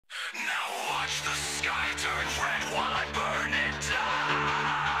Now watch the sky turn red while I burn it down.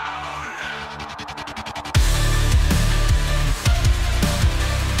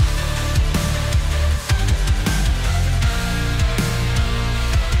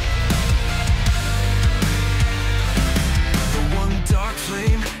 The one dark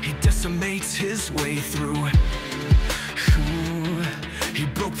flame, he decimates his way through. He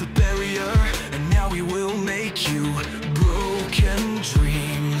broke the barrier, and now he will make you broken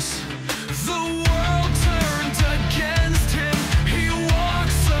dreams. The world turned against him, he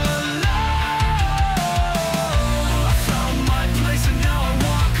walks alone. I found my place and now I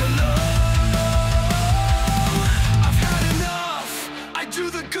walk alone. I've had enough, I do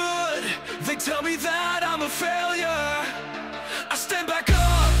the good. They tell me that I'm a failure. I stand back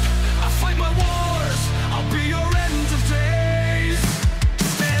up, I fight my wars. I'll be your end of days.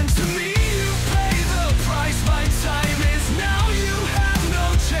 Stand to me, you pay the price. My time is now, you have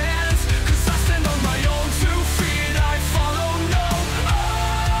no chance. Cause I stand on my own 2 feet, I follow no.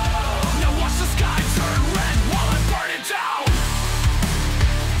 Oh, now watch the sky turn red while I burn it down.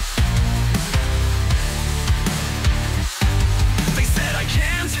 They said I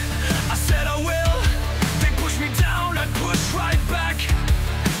can't, I said I will. They pushed me down, I pushed right back.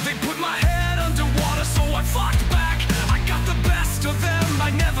 They put my head underwater, so I fought back. I got the best of them,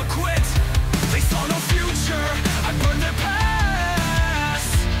 I never quit. They saw no future, I burned their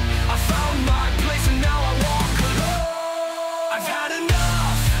past. I found my place and now I walk alone. I've had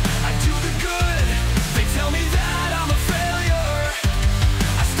enough, I do the good. They tell me that I'm a failure.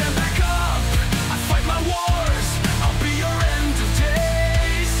 I stand back up, I fight my wars. I'll be your end of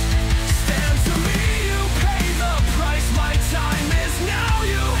days. Stand to me, you pay the price. My time is now,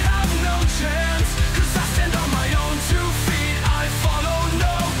 you have no chance. Cause I stand on my own 2 feet, I follow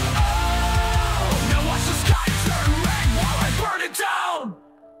no. Oh, now watch the sky turn red while I burn it down.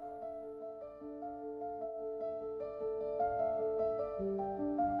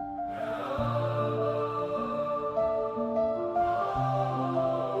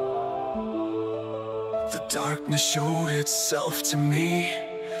 The darkness showed itself to me.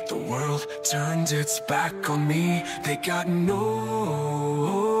 The world turned its back on me. They got notes.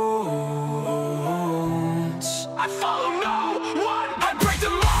 I follow no one. I break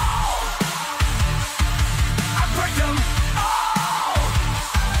them all. I break them all.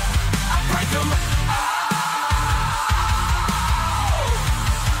 I break them all.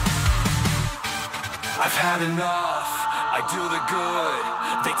 I've had enough, I do the good.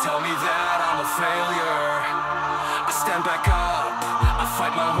 They tell me that I'm a failure. I stand back up, I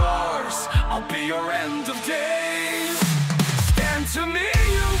fight my wars. I'll be your end of days. Stand to me,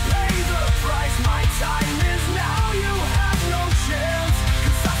 you pay the price. My time is now, you have no chance.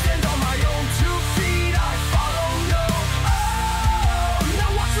 Cause I stand on my own 2 feet, I follow no. Oh,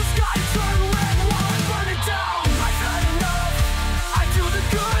 now watch the sky turn red while I burn it down. I've had enough, I do the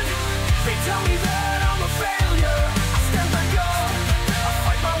good. They tell me that I'm a failure. I stand back up, I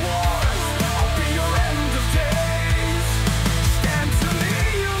fight my wars. I'll be your end of days. Stand to me,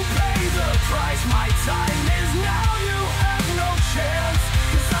 you pay the price. My time